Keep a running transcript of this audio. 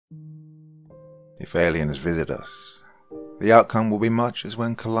If aliens visit us, the outcome will be much as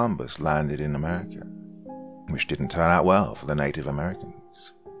when Columbus landed in America, which didn't turn out well for the Native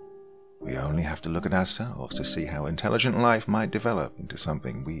Americans. We only have to look at ourselves to see how intelligent life might develop into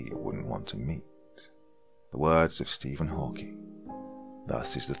something we wouldn't want to meet. The words of Stephen Hawking.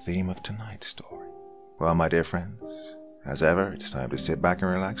 Thus is the theme of tonight's story. Well, my dear friends, as ever, it's time to sit back and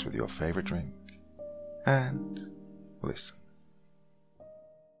relax with your favorite drink and listen.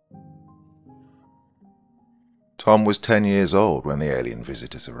 Tom was 10 years old when the alien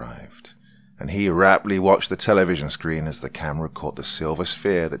visitors arrived, and he raptly watched the television screen as the camera caught the silver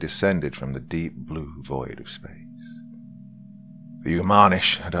sphere that descended from the deep blue void of space. The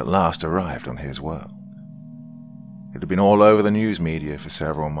Oomanish had at last arrived on his world. It had been all over the news media for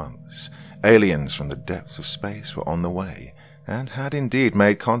several months. Aliens from the depths of space were on the way, and had indeed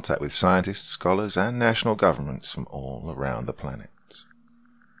made contact with scientists, scholars, and national governments from all around the planet.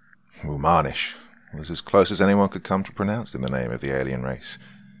 Oomanish was as close as anyone could come to pronouncing the name of the alien race,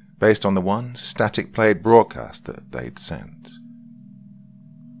 based on the one static-played broadcast that they'd sent.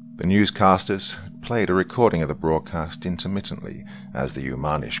 The newscasters had played a recording of the broadcast intermittently as the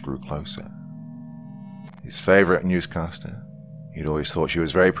Oomanish grew closer. His favourite newscaster, he'd always thought she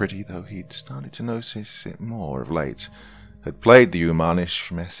was very pretty, though he'd started to notice it more of late, had played the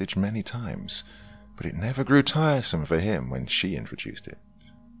Oomanish message many times, but it never grew tiresome for him when she introduced it.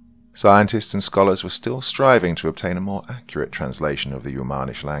 Scientists and scholars were still striving to obtain a more accurate translation of the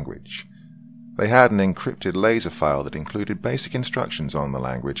Oomanish language. They had an encrypted laser file that included basic instructions on the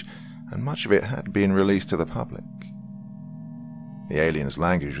language, and much of it had been released to the public. The aliens'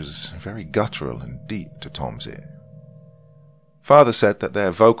 language was very guttural and deep to Tom's ear. Father said that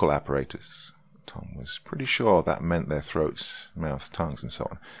their vocal apparatus, Tom was pretty sure that meant their throats, mouths, tongues, and so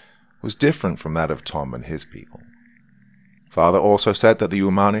on, was different from that of Tom and his people. Father also said that the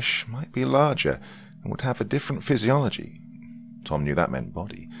Oomanish might be larger and would have a different physiology. Tom knew that meant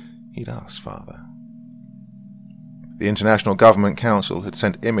body. He'd asked Father. The International Government Council had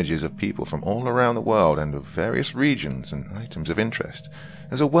sent images of people from all around the world and of various regions and items of interest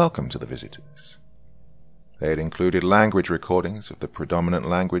as a welcome to the visitors. They had included language recordings of the predominant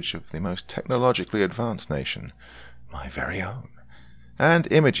language of the most technologically advanced nation, my very own, and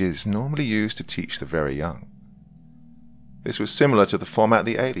images normally used to teach the very young. This was similar to the format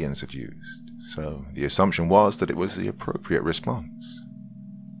the aliens had used, so the assumption was that it was the appropriate response.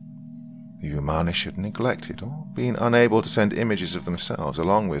 The Oomanish had neglected or been unable to send images of themselves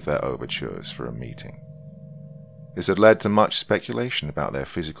along with their overtures for a meeting. This had led to much speculation about their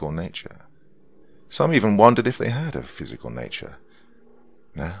physical nature. Some even wondered if they had a physical nature.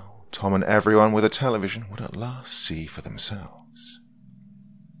 Now, Tom and everyone with a television would at last see for themselves.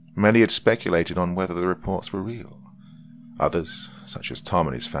 Many had speculated on whether the reports were real. Others, such as Tom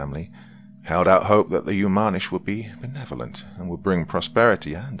and his family, held out hope that the Oomanish would be benevolent and would bring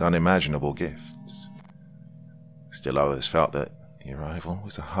prosperity and unimaginable gifts. Still others felt that the arrival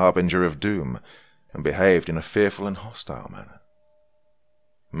was a harbinger of doom and behaved in a fearful and hostile manner.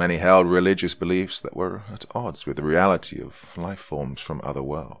 Many held religious beliefs that were at odds with the reality of life forms from other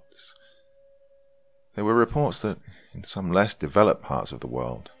worlds. There were reports that, in some less developed parts of the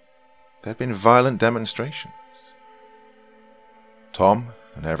world, there had been violent demonstrations. Tom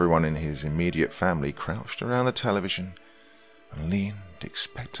and everyone in his immediate family crouched around the television and leaned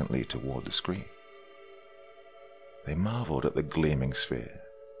expectantly toward the screen. They marveled at the gleaming sphere.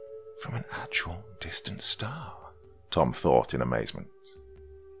 From an actual distant star, Tom thought in amazement.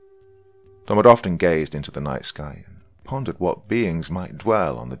 Tom had often gazed into the night sky and pondered what beings might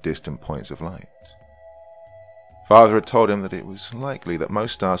dwell on the distant points of light. Father had told him that it was likely that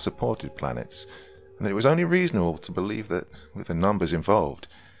most stars supported planets, and that it was only reasonable to believe that, with the numbers involved,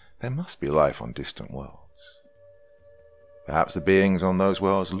 there must be life on distant worlds. Perhaps the beings on those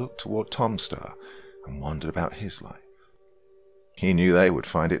worlds looked toward Tom's star and wondered about his life. He knew they would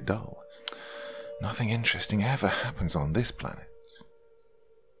find it dull. Nothing interesting ever happens on this planet.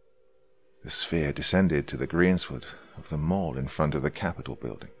 The sphere descended to the greensward of the mall in front of the Capitol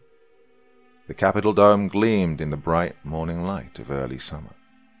building. The Capitol dome gleamed in the bright morning light of early summer.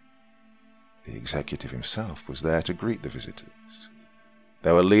 The executive himself was there to greet the visitors.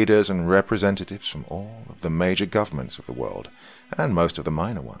 There were leaders and representatives from all of the major governments of the world, and most of the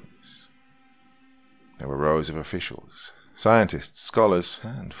minor ones. There were rows of officials, scientists, scholars,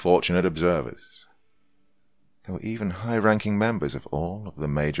 and fortunate observers. There were even high-ranking members of all of the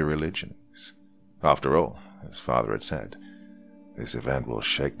major religions. After all, as Father had said, this event will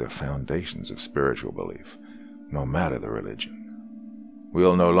shake the foundations of spiritual belief, no matter the religion.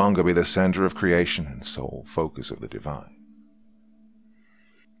 We'll no longer be the center of creation and sole focus of the divine.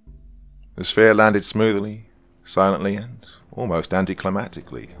 The sphere landed smoothly, silently, and almost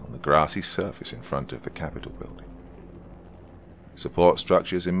anticlimactically on the grassy surface in front of the Capitol building. Support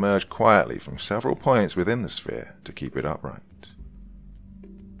structures emerged quietly from several points within the sphere to keep it upright.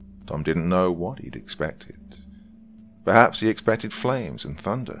 Tom didn't know what he'd expected. Perhaps he expected flames and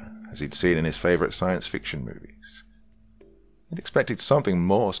thunder, as he'd seen in his favorite science fiction movies. He'd expected something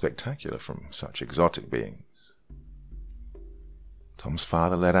more spectacular from such exotic beings. Tom's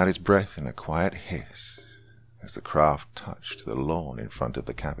father let out his breath in a quiet hiss as the craft touched the lawn in front of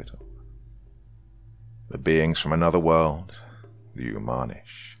the Capitol. The beings from another world, the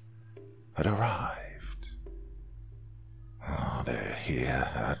Oomanish, had arrived. "Oh, they're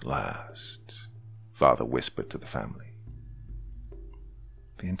here at last," Father whispered to the family.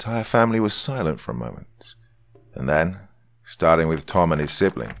 The entire family was silent for a moment, and then, starting with Tom and his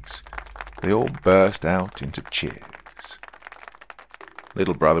siblings, they all burst out into cheers.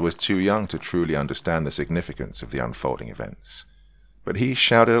 Little brother was too young to truly understand the significance of the unfolding events, but he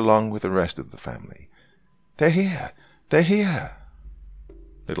shouted along with the rest of the family. "They're here! They're here!"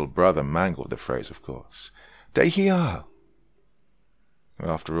 Little brother mangled the phrase, of course. "They're here!"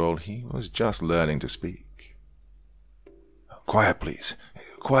 After all, he was just learning to speak. "Quiet, please.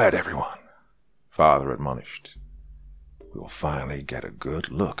 Quiet, everyone," Father admonished. "We'll finally get a good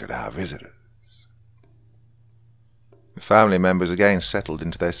look at our visitors." The family members again settled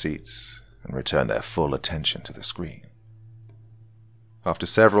into their seats and returned their full attention to the screen. After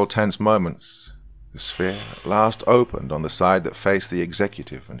several tense moments, the sphere at last opened on the side that faced the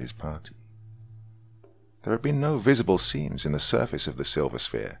executive and his party. There had been no visible seams in the surface of the silver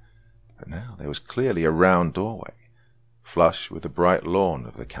sphere, but now there was clearly a round doorway, flush with the bright lawn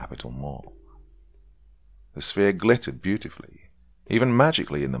of the Capitol Mall. The sphere glittered beautifully, even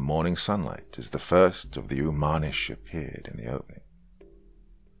magically in the morning sunlight, as the first of the Oomanish appeared in the opening.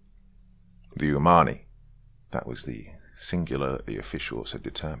 The Oomani, that was the singular that the officials had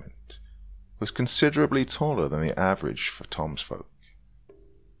determined, was considerably taller than the average for Tom's folk.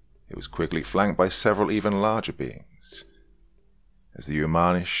 It was quickly flanked by several even larger beings. As the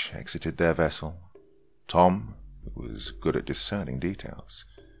Oomanish exited their vessel, Tom, who was good at discerning details,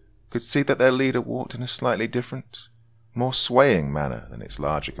 could see that their leader walked in a slightly different, more swaying manner than its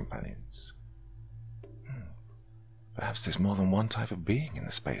larger companions. Perhaps there's more than one type of being in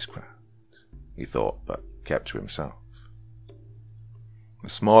the spacecraft, he thought, but kept to himself. The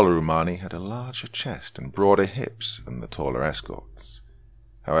smaller Oomani had a larger chest and broader hips than the taller escorts.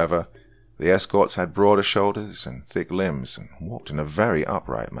 However, the escorts had broader shoulders and thick limbs and walked in a very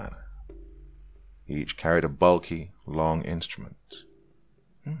upright manner. Each carried a bulky, long instrument.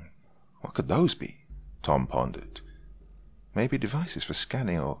 What could those be? Tom pondered. Maybe devices for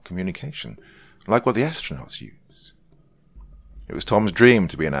scanning or communication, like what the astronauts use. It was Tom's dream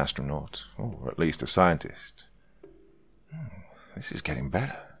to be an astronaut, or at least a scientist. This is getting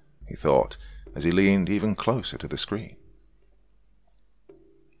better, he thought, as he leaned even closer to the screen.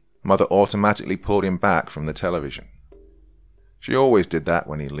 Mother automatically pulled him back from the television. She always did that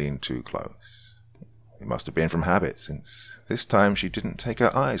when he leaned too close. It must have been from habit, since this time she didn't take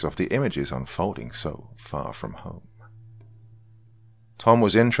her eyes off the images unfolding so far from home. Tom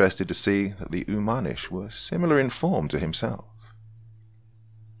was interested to see that the Oomanish were similar in form to himself.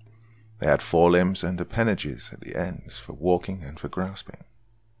 They had forelimbs and appendages at the ends for walking and for grasping.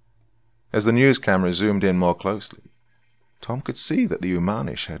 As the news camera zoomed in more closely, Tom could see that the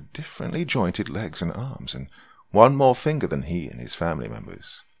Oomanish had differently jointed legs and arms, and one more finger than he and his family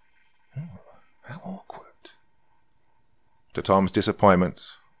members. How awkward. To Tom's disappointment,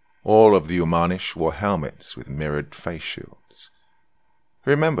 all of the Oomanish wore helmets with mirrored face shields. He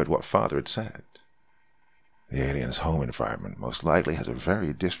remembered what Father had said. The alien's home environment most likely has a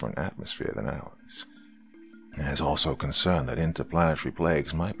very different atmosphere than ours. There's also concern that interplanetary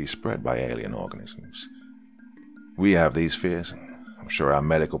plagues might be spread by alien organisms. We have these fears, and I'm sure our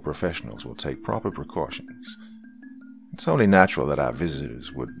medical professionals will take proper precautions. It's only natural that our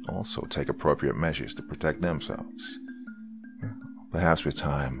visitors would also take appropriate measures to protect themselves. Perhaps with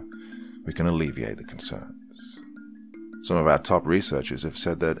time, we can alleviate the concerns. Some of our top researchers have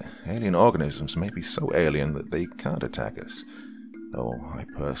said that alien organisms may be so alien that they can't attack us, though I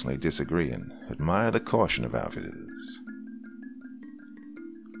personally disagree and admire the caution of our visitors.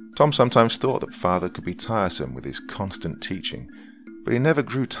 Tom sometimes thought that Father could be tiresome with his constant teaching, but he never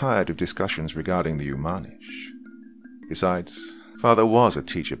grew tired of discussions regarding the Oomanish. Besides, Father was a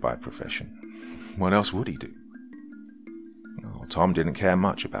teacher by profession. What else would he do? Tom didn't care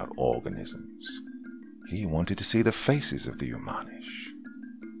much about organisms. He wanted to see the faces of the Oomanish.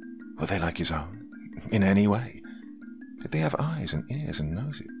 Were they like his own, in any way? Did they have eyes and ears and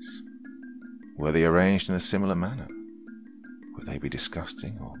noses? Were they arranged in a similar manner? Would they be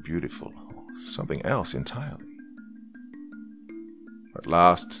disgusting or beautiful or something else entirely? At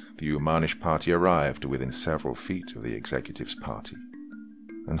last, the Oomanish party arrived within several feet of the executive's party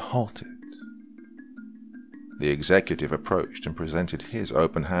and halted. The executive approached and presented his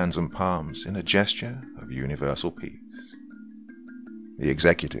open hands and palms in a gesture of universal peace. The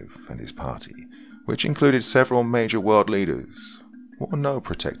executive and his party, which included several major world leaders, wore no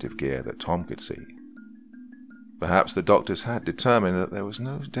protective gear that Tom could see. Perhaps the doctors had determined that there was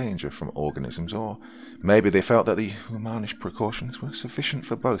no danger from organisms, or maybe they felt that the Oomanish precautions were sufficient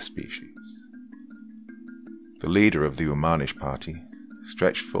for both species. The leader of the Oomanish party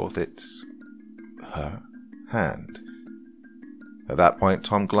stretched forth her hand. At that point,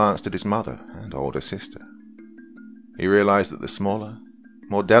 Tom glanced at his mother and older sister. He realized that the smaller,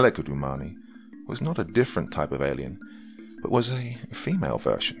 more delicate Oomani was not a different type of alien, but was a female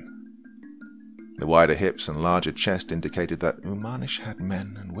version. The wider hips and larger chest indicated that Oomanish had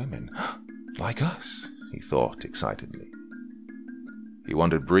men and women, like us, he thought excitedly. He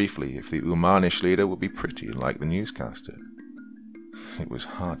wondered briefly if the Oomanish leader would be pretty like the newscaster. It was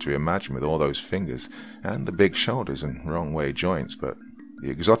hard to imagine with all those fingers and the big shoulders and wrong-way joints, but the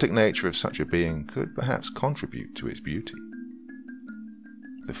exotic nature of such a being could perhaps contribute to its beauty.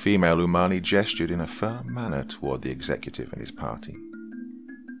 The female Oomani gestured in a firm manner toward the executive and his party.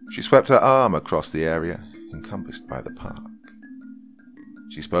 She swept her arm across the area encompassed by the park.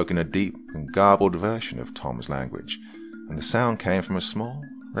 She spoke in a deep and garbled version of Tom's language, and the sound came from a small,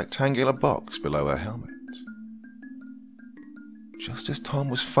 rectangular box below her helmet. Just as Tom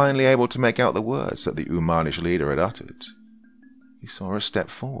was finally able to make out the words that the Oomanish leader had uttered, he saw her step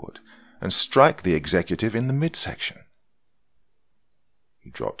forward and strike the executive in the midsection. He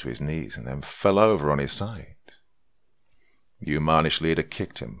dropped to his knees and then fell over on his side. The Oomanish leader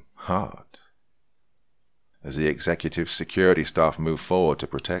kicked him hard. As the executive's security staff moved forward to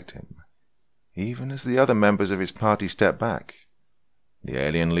protect him, even as the other members of his party stepped back, the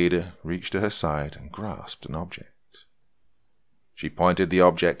alien leader reached to her side and grasped an object. She pointed the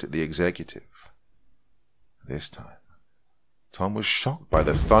object at the executive. This time, Tom was shocked by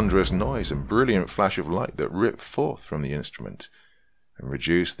the thunderous noise and brilliant flash of light that ripped forth from the instrument and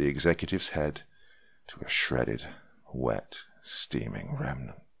reduced the executive's head to a shredded, wet, steaming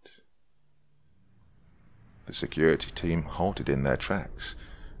remnant. The security team halted in their tracks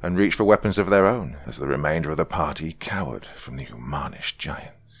and reached for weapons of their own as the remainder of the party cowered from the Oomanish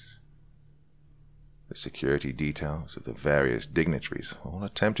giants. The security details of the various dignitaries all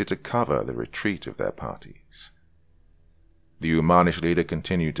attempted to cover the retreat of their parties. The Oomanish leader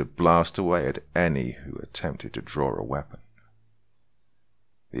continued to blast away at any who attempted to draw a weapon.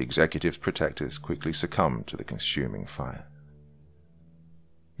 The executive's protectors quickly succumbed to the consuming fire.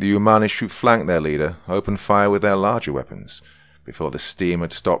 The Oomanish who flanked their leader opened fire with their larger weapons before the steam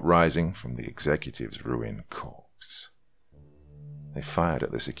had stopped rising from the executive's ruined corpse. They fired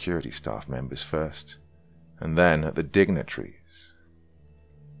at the security staff members first, and then at the dignitaries.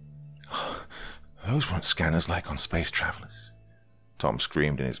 Those weren't scanners like on space travelers, Tom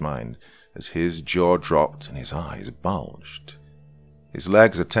screamed in his mind as his jaw dropped and his eyes bulged. His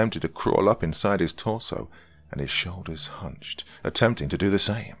legs attempted to crawl up inside his torso, and his shoulders hunched, attempting to do the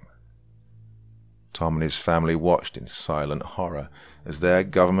same. Tom and his family watched in silent horror as their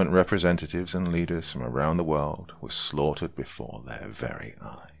government representatives and leaders from around the world were slaughtered before their very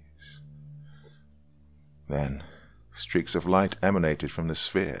eyes. Then, streaks of light emanated from the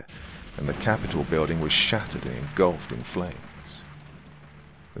sphere, and the Capitol building was shattered and engulfed in flames.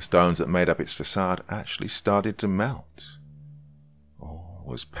 The stones that made up its facade actually started to melt. All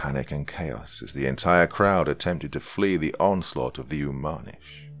was panic and chaos as the entire crowd attempted to flee the onslaught of the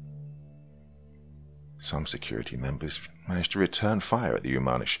Oomanish. Some security members managed to return fire at the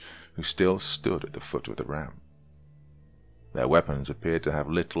Oomanish, who still stood at the foot of the ramp. Their weapons appeared to have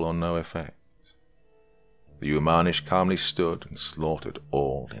little or no effect. The Oomanish calmly stood and slaughtered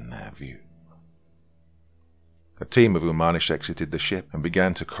all in their view. A team of Oomanish exited the ship and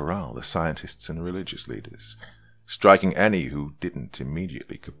began to corral the scientists and religious leaders, striking any who didn't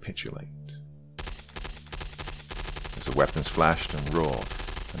immediately capitulate. As the weapons flashed and roared,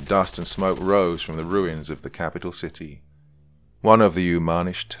 and dust and smoke rose from the ruins of the capital city, one of the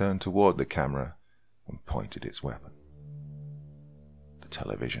Oomanish turned toward the camera and pointed its weapon. The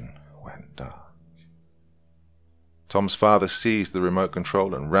television went dark. Tom's father seized the remote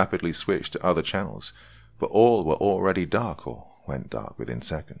control and rapidly switched to other channels, but all were already dark or went dark within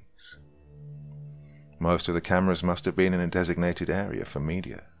seconds. Most of the cameras must have been in a designated area for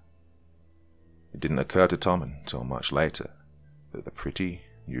media. It didn't occur to Tom until much later that the pretty,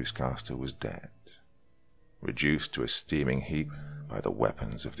 newscaster was dead, reduced to a steaming heap by the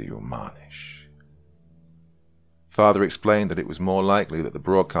weapons of the Oomanish. Father explained that it was more likely that the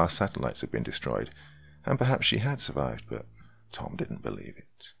broadcast satellites had been destroyed, and perhaps she had survived, but Tom didn't believe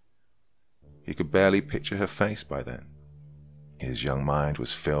it. He could barely picture her face by then. His young mind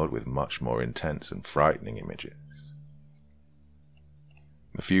was filled with much more intense and frightening images.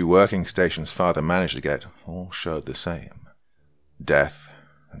 The few working stations Father managed to get all showed the same: death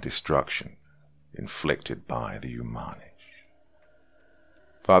and destruction inflicted by the Oomanish.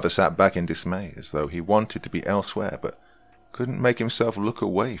 Father sat back in dismay, as though he wanted to be elsewhere, but couldn't make himself look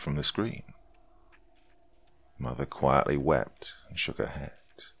away from the screen. Mother quietly wept and shook her head.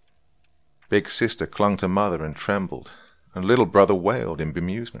 Big sister clung to Mother and trembled, and little brother wailed in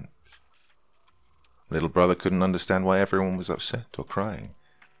bemusement. Little brother couldn't understand why everyone was upset or crying,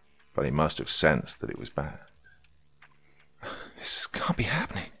 but he must have sensed that it was bad. "This can't be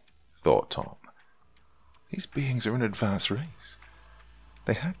happening," thought Tom. "These beings are an advanced race.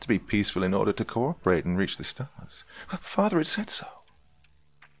 They had to be peaceful in order to cooperate and reach the stars. Father had said so."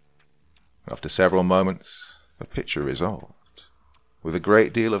 After several moments, the picture resolved, with a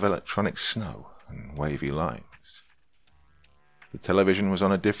great deal of electronic snow and wavy lines. The television was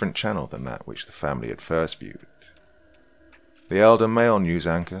on a different channel than that which the family had first viewed. The elder male news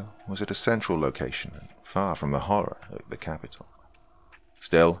anchor was at a central location and far from the horror at the capital.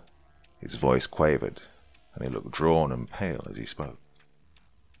 Still, his voice quavered, and he looked drawn and pale as he spoke.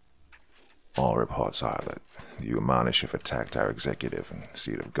 "All reports are that the Oomanish have attacked our executive and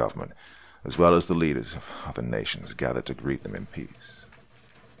seat of government, as well as the leaders of other nations gathered to greet them in peace.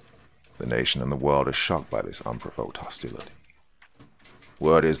 The nation and the world are shocked by this unprovoked hostility.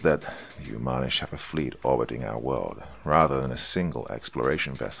 Word is that the Oomanish have a fleet orbiting our world, rather than a single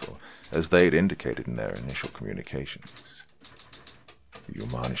exploration vessel, as they had indicated in their initial communications. The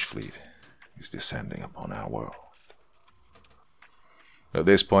Oomanish fleet is descending upon our world." At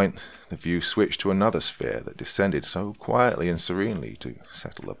this point, the view switched to another sphere that descended so quietly and serenely to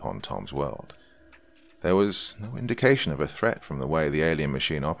settle upon Tom's world. There was no indication of a threat from the way the alien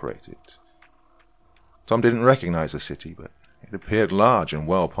machine operated. Tom didn't recognize the city, but it appeared large and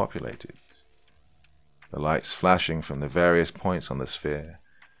well populated. The lights flashing from the various points on the sphere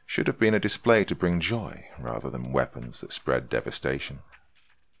should have been a display to bring joy, rather than weapons that spread devastation.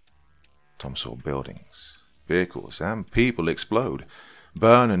 Tom saw buildings, vehicles, and people explode,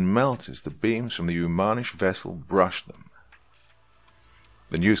 burn and melt as the beams from the Oomanish vessel brushed them.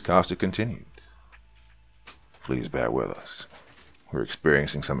 The newscaster continued. "Please bear with us. We're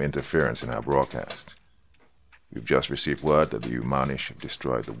experiencing some interference in our broadcast. We've just received word that the Oomanish have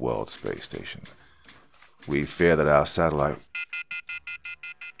destroyed the world space station. We fear that our satellite..."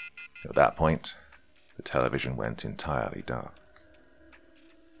 At that point, the television went entirely dark.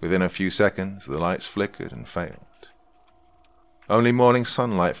 Within a few seconds, the lights flickered and failed. Only morning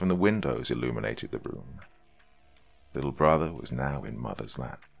sunlight from the windows illuminated the room. Little brother was now in Mother's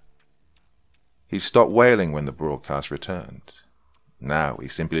lap. He stopped wailing when the broadcast returned. Now he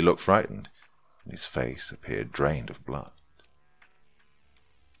simply looked frightened, and his face appeared drained of blood.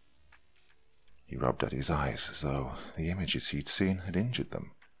 He rubbed at his eyes as though the images he'd seen had injured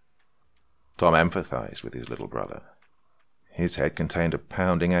them. Tom empathized with his little brother. His head contained a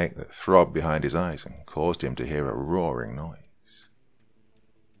pounding ache that throbbed behind his eyes and caused him to hear a roaring noise.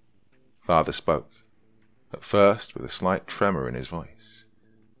 Father spoke, at first with a slight tremor in his voice.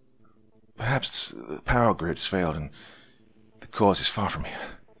 "Perhaps the power grid's failed and the cause is far from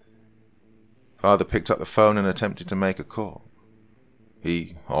here." Father picked up the phone and attempted to make a call.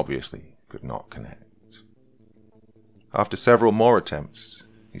 He obviously could not connect. After several more attempts,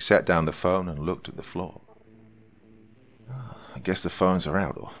 he set down the phone and looked at the floor. "I guess the phones are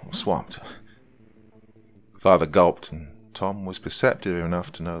out or swamped." Father gulped, and Tom was perceptive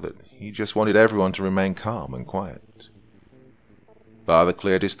enough to know that he just wanted everyone to remain calm and quiet. Father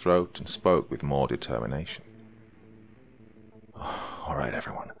cleared his throat and spoke with more determination. "All right,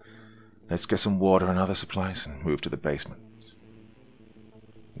 everyone. Let's get some water and other supplies and move to the basement."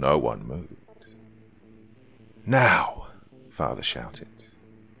 No one moved. "Now!" Father shouted.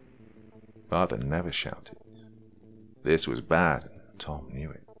 Father never shouted. This was bad, and Tom knew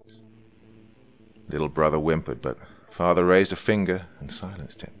it. Little brother whimpered, but Father raised a finger and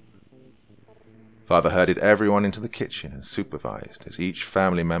silenced him. Father herded everyone into the kitchen and supervised as each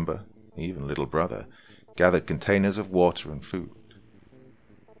family member, even little brother, gathered containers of water and food.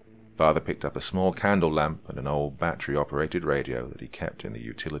 Father picked up a small candle lamp and an old battery-operated radio that he kept in the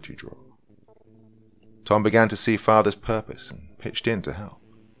utility drawer. Tom began to see Father's purpose and pitched in to help.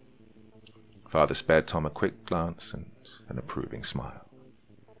 Father spared Tom a quick glance and an approving smile.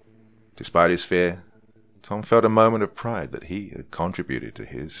 Despite his fear, Tom felt a moment of pride that he had contributed to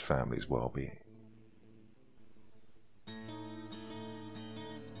his family's well-being.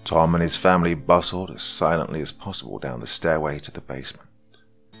 Tom and his family bustled as silently as possible down the stairway to the basement.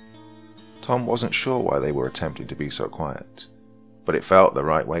 Tom wasn't sure why they were attempting to be so quiet, but it felt the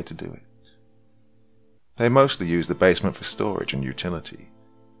right way to do it. They mostly used the basement for storage and utility,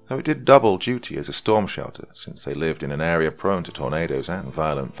 though it did double duty as a storm shelter since they lived in an area prone to tornadoes and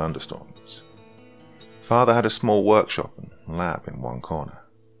violent thunderstorms. Father had a small workshop and lab in one corner.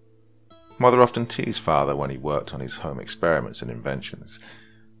 Mother often teased Father when he worked on his home experiments and inventions.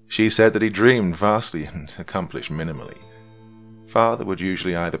 She said that he dreamed vastly and accomplished minimally. Father would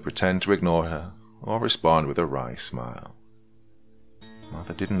usually either pretend to ignore her or respond with a wry smile.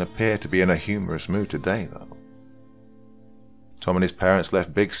 Mother didn't appear to be in a humorous mood today, though. Tom and his parents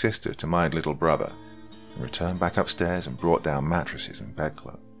left Big Sister to mind Little Brother and returned back upstairs and brought down mattresses and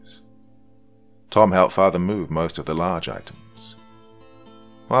bedclothes. Tom helped Father move most of the large items.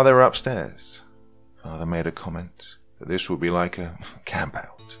 While they were upstairs, Father made a comment that this would be like a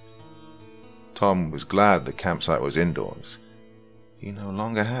campout. Tom was glad the campsite was indoors. He no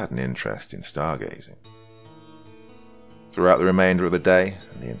longer had an interest in stargazing. Throughout the remainder of the day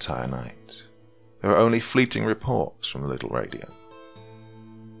and the entire night, there were only fleeting reports from the little radio.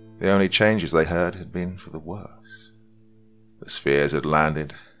 The only changes they heard had been for the worse. The spheres had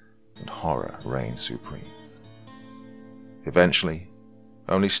landed, and horror reigned supreme. Eventually,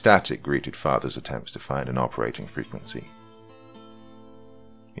 only static greeted Father's attempts to find an operating frequency.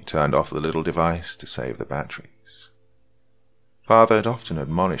 He turned off the little device to save the batteries. Father had often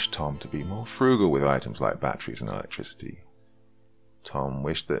admonished Tom to be more frugal with items like batteries and electricity. Tom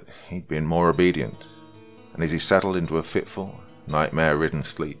wished that he'd been more obedient, and as he settled into a fitful, nightmare-ridden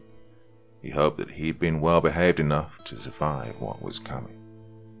sleep, he hoped that he'd been well behaved enough to survive what was coming.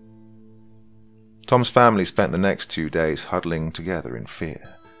 Tom's family spent the next 2 days huddling together in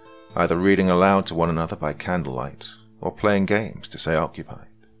fear, either reading aloud to one another by candlelight or playing games to stay occupied.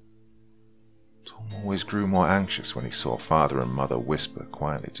 Tom always grew more anxious when he saw Father and Mother whisper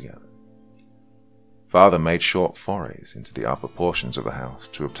quietly together. Father made short forays into the upper portions of the house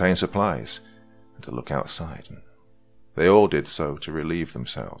to obtain supplies and to look outside, and they all did so to relieve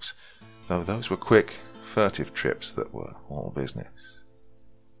themselves, though those were quick, furtive trips that were all business.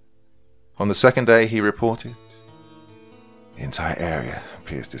 On the second day, he reported, "The entire area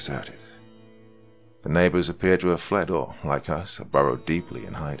appears deserted. The neighbors appear to have fled or, like us, have burrowed deeply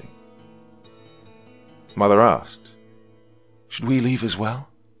in hiding." Mother asked, "Should we leave as well?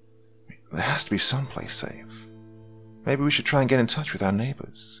 There has to be someplace safe. Maybe we should try and get in touch with our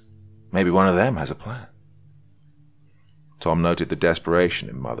neighbors. Maybe one of them has a plan." Tom noted the desperation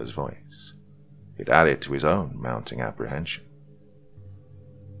in Mother's voice. It added to his own mounting apprehension.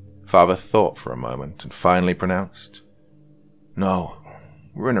 Father thought for a moment and finally pronounced, "No,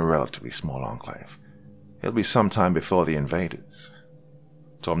 we're in a relatively small enclave. It'll be some time before the invaders."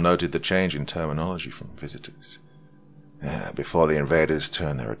 Tom noted the change in terminology from visitors. "Before the invaders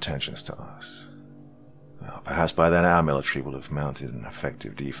turn their attentions to us. Well, perhaps by then our military will have mounted an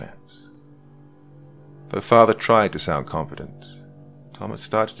effective defense." Though Father tried to sound confident, Tom had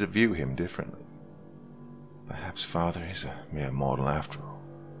started to view him differently. Perhaps Father is a mere mortal after all,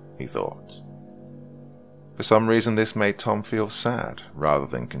 he thought. For some reason this made Tom feel sad rather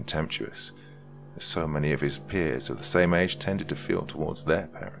than contemptuous, as so many of his peers of the same age tended to feel towards their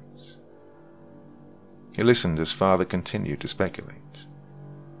parents. He listened as Father continued to speculate.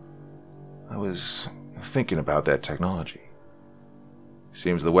 "I was thinking about their technology. It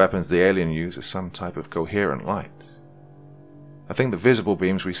seems the weapons the alien use are some type of coherent light. I think the visible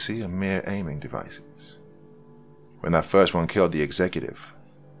beams we see are mere aiming devices. When that first one killed the executive,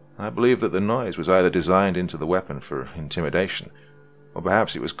 I believe that the noise was either designed into the weapon for intimidation, or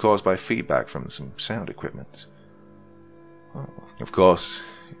perhaps it was caused by feedback from some sound equipment. Well, of course,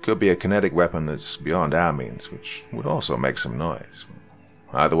 it could be a kinetic weapon that's beyond our means, which would also make some noise.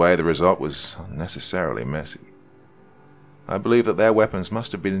 Either way, the result was unnecessarily messy. I believe that their weapons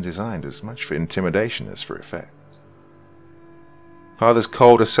must have been designed as much for intimidation as for effect." Father's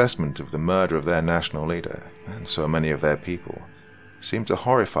cold assessment of the murder of their national leader, and so many of their people, seemed to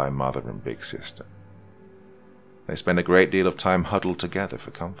horrify Mother and Big Sister. They spent a great deal of time huddled together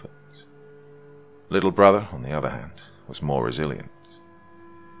for comfort. Little Brother, on the other hand, was more resilient.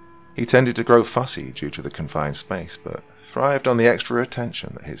 He tended to grow fussy due to the confined space, but thrived on the extra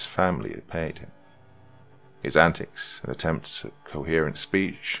attention that his family had paid him. His antics and attempts at coherent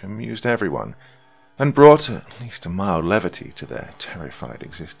speech amused everyone, and brought at least a mild levity to their terrified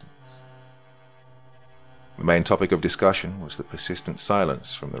existence. The main topic of discussion was the persistent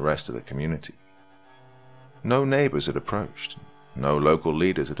silence from the rest of the community. No neighbors had approached, no local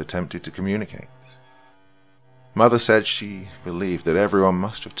leaders had attempted to communicate. Mother said she believed that everyone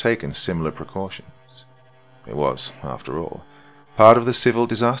must have taken similar precautions. It was, after all, part of the civil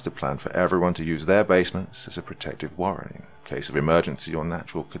disaster plan for everyone to use their basements as a protective warren in case of emergency or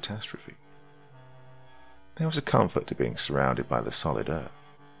natural catastrophe. There was a comfort to being surrounded by the solid earth.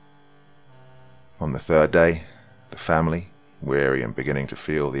 On the third day, the family, weary and beginning to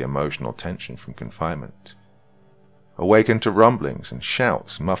feel the emotional tension from confinement, awakened to rumblings and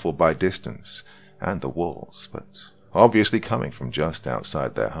shouts muffled by distance and the walls, but obviously coming from just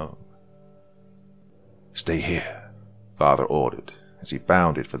outside their home. "Stay here," Father ordered as he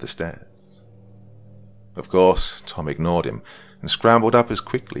bounded for the stairs. Of course, Tom ignored him and scrambled up as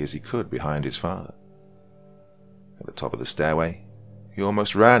quickly as he could behind his father. At the top of the stairway, he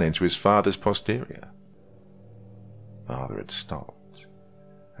almost ran into his father's posterior. Father had stopped,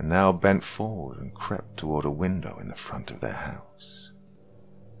 and now bent forward and crept toward a window in the front of their house.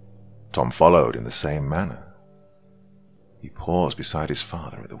 Tom followed in the same manner. He paused beside his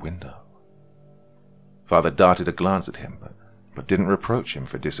father at the window. Father darted a glance at him, but didn't reproach him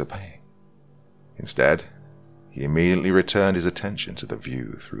for disobeying. Instead, he immediately returned his attention to the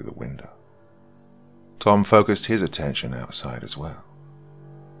view through the window. Tom focused his attention outside as well.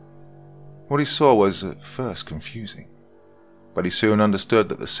 What he saw was at first confusing, but he soon understood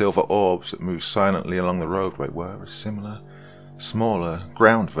that the silver orbs that moved silently along the roadway were a similar, smaller,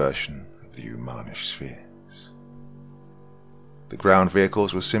 ground version of the Oomanish spheres. The ground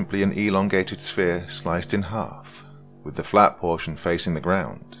vehicles were simply an elongated sphere sliced in half, with the flat portion facing the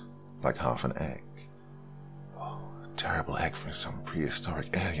ground, like half an egg. Oh, a terrible egg for some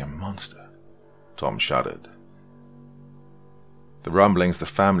prehistoric alien monster, Tom shuddered. The rumblings the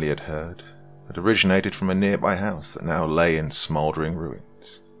family had heard had originated from a nearby house that now lay in smouldering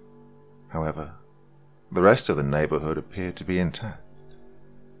ruins. However, the rest of the neighborhood appeared to be intact.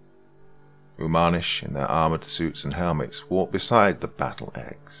 Oomanish, in their armored suits and helmets, walked beside the battle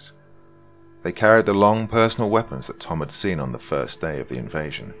eggs. They carried the long personal weapons that Tom had seen on the first day of the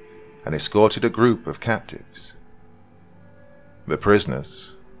invasion, and escorted a group of captives. The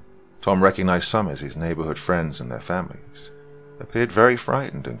prisoners, Tom recognized some as his neighborhood friends and their families, appeared very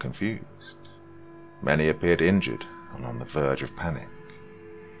frightened and confused. Many appeared injured and on the verge of panic.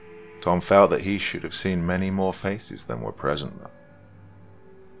 Tom felt that he should have seen many more faces than were present though.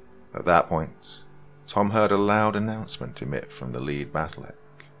 At that point, Tom heard a loud announcement emit from the lead battle egg.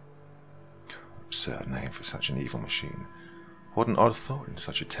 Absurd name for such an evil machine. What an odd thought in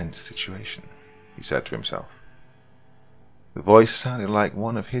such a tense situation, he said to himself. The voice sounded like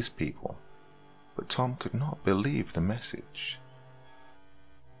one of his people, but Tom could not believe the message.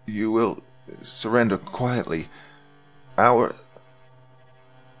 "You will surrender quietly. There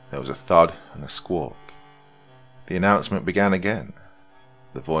was a thud and a squawk. The announcement began again,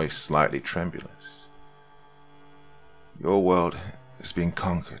 the voice slightly tremulous. "Your world has been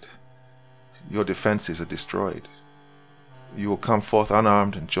conquered. Your defenses are destroyed. You will come forth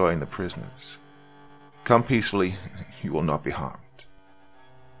unarmed and join the prisoners. Come peacefully, you will not be harmed."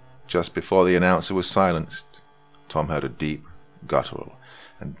 Just before the announcer was silenced, Tom heard a deep, guttural,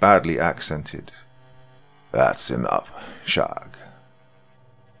 and badly accented, "That's enough, Shag."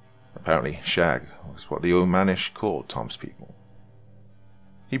 Apparently, Shag was what the Oomanish called Tom's people.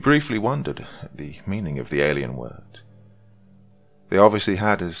 He briefly wondered at the meaning of the alien word. They obviously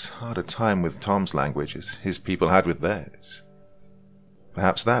had as hard a time with Tom's language as his people had with theirs.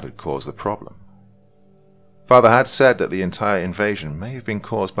 Perhaps that had caused the problem. Father had said that the entire invasion may have been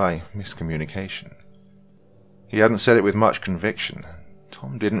caused by miscommunication. He hadn't said it with much conviction.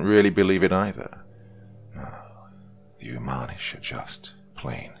 Tom didn't really believe it either. No, the Oomanish are just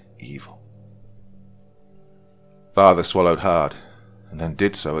plain evil. Father swallowed hard, and then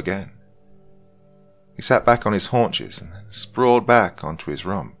did so again. He sat back on his haunches and sprawled back onto his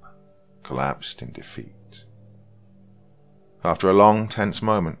rump, collapsed in defeat. After a long, tense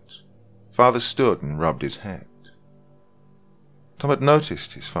moment, Father stood and rubbed his head. Tom had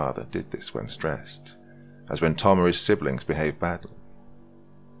noticed his father did this when stressed, as when Tom or his siblings behaved badly.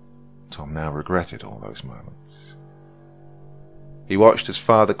 Tom now regretted all those moments. He watched his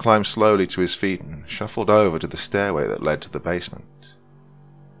father climb slowly to his feet and shuffled over to the stairway that led to the basement.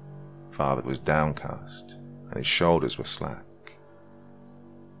 Father was downcast, and his shoulders were slack.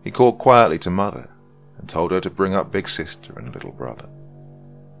 He called quietly to Mother and told her to bring up Big Sister and Little Brother.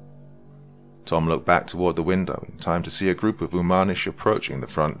 Tom looked back toward the window in time to see a group of Oomanish approaching the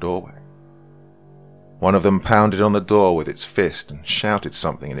front doorway. One of them pounded on the door with its fist and shouted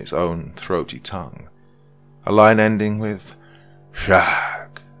something in its own throaty tongue. a line ending with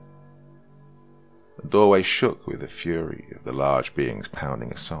 "Shag." The doorway shook with the fury of the large being's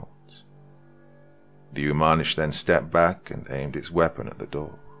pounding assault. The Oomanish then stepped back and aimed its weapon at the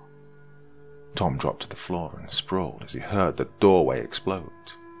door. Tom dropped to the floor and sprawled as he heard the doorway explode.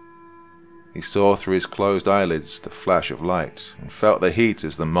 He saw through his closed eyelids the flash of light and felt the heat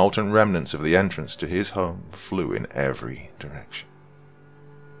as the molten remnants of the entrance to his home flew in every direction.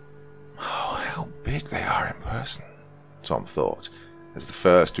 Oh, how big they are in person, Tom thought, as the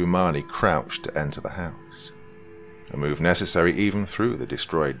first Oomani crouched to enter the house, a move necessary even through the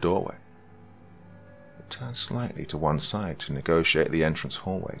destroyed doorway. It turned slightly to one side to negotiate the entrance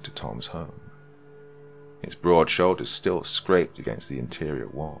hallway to Tom's home. Its broad shoulders still scraped against the interior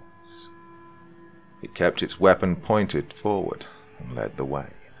walls. It kept its weapon pointed forward and led the way,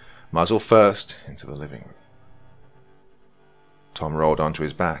 muzzle first, into the living room. Tom rolled onto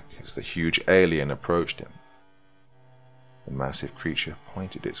his back as the huge alien approached him. The massive creature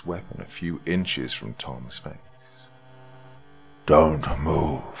pointed its weapon a few inches from Tom's face. "Don't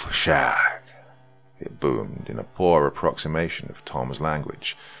move, Shag," it boomed in a poor approximation of Tom's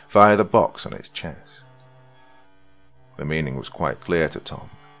language via the box on its chest. The meaning was quite clear to Tom.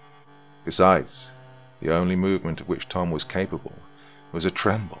 Besides, the only movement of which Tom was capable was a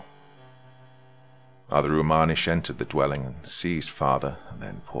tremble. Other Oomanish entered the dwelling and seized father and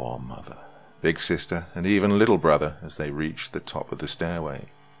then poor mother, big sister, and even little brother as they reached the top of the stairway.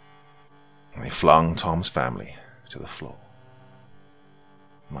 They flung Tom's family to the floor.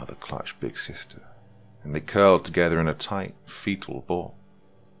 Mother clutched big sister, and they curled together in a tight, fetal ball.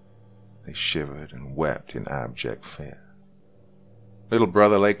 They shivered and wept in abject fear. Little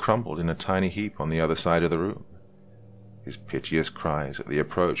brother lay crumpled in a tiny heap on the other side of the room. His piteous cries at the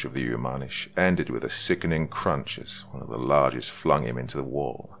approach of the Oomanish ended with a sickening crunch as one of the largest flung him into the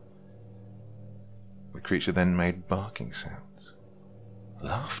wall. The creature then made barking sounds.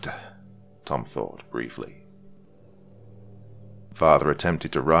 Laughter, Tom thought briefly. Father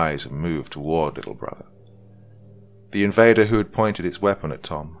attempted to rise and move toward little brother. The invader who had pointed its weapon at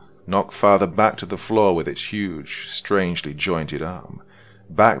Tom knocked father back to the floor with its huge, strangely jointed arm,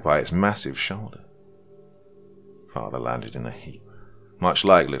 backed by its massive shoulder. Father landed in a heap, much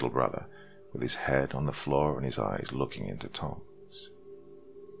like little brother, with his head on the floor and his eyes looking into Tom's.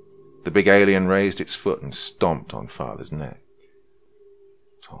 The big alien raised its foot and stomped on father's neck.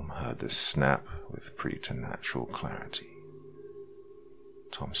 Tom heard the snap with preternatural clarity.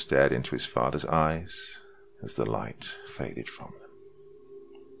 Tom stared into his father's eyes as the light faded from them.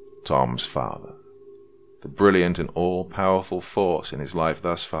 Tom's father, the brilliant and all-powerful force in his life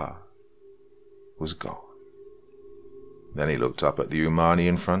thus far, was gone. Then he looked up at the Oomani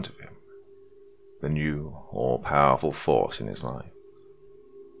in front of him, the new, all-powerful force in his life.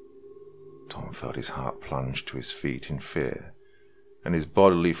 Tom felt his heart plunge to his feet in fear, and his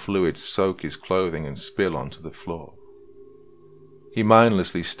bodily fluids soak his clothing and spill onto the floor. He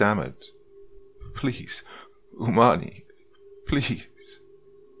mindlessly stammered, "Please, Oomani, please."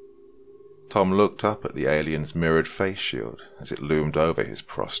 Tom looked up at the alien's mirrored face shield as it loomed over his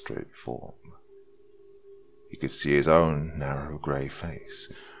prostrate form. He could see his own narrow grey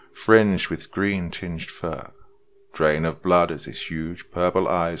face, fringed with green-tinged fur, drain of blood as his huge purple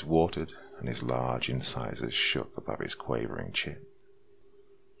eyes watered and his large incisors shook above his quavering chin.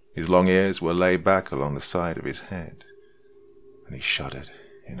 His long ears were laid back along the side of his head, and he shuddered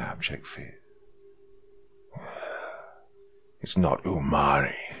in abject fear. "It's not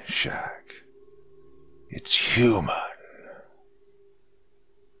Oomani, Shag. It's human."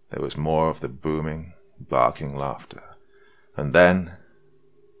 There was more of the booming, barking laughter, and then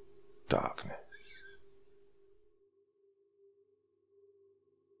darkness.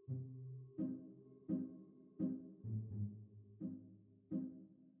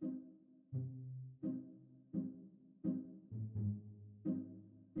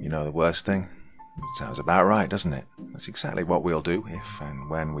 You know the worst thing? It sounds about right, doesn't it? That's exactly what we'll do if and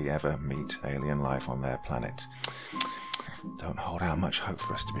when we ever meet alien life on their planet. Don't hold out much hope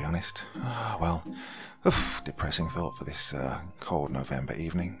for us, to be honest. Depressing thought for this cold November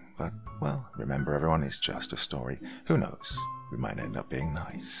evening. But, well, remember everyone, it's just a story. Who knows? We might end up being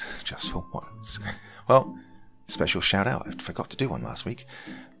nice, just for once. Well, special shout out. I forgot to do one last week.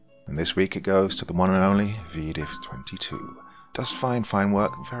 And this week it goes to the one and only vids22. Does fine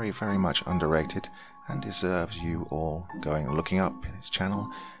work, very, very much underrated, and deserves you all going and looking up his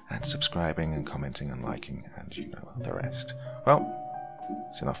channel and subscribing and commenting and liking, and you know the rest. Well,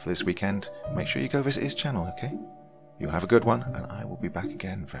 it's enough for this weekend. Make sure you go visit his channel, okay? You have a good one, and I will be back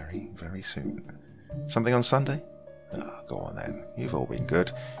again very, very soon. Something on Sunday? Ah, go on then. You've all been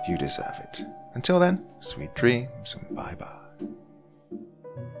good. You deserve it. Until then, sweet dreams and bye-bye.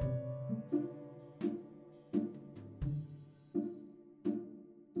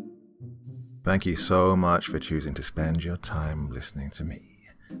 Thank you so much for choosing to spend your time listening to me.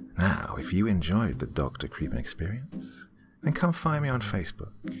 Now, if you enjoyed the Dr. Creepen experience, then come find me on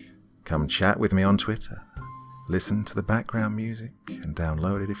Facebook. Come chat with me on Twitter. Listen to the background music and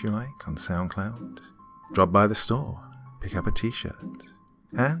download it if you like on SoundCloud. Drop by the store, pick up a t-shirt.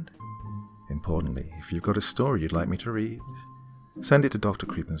 And, importantly, if you've got a story you'd like me to read, send it to Dr.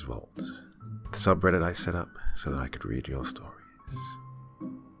 Creepen's Vault, the subreddit I set up so that I could read your stories.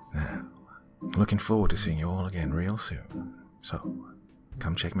 Now, looking forward to seeing you all again real soon. So,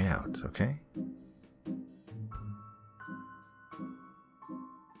 come check me out, okay?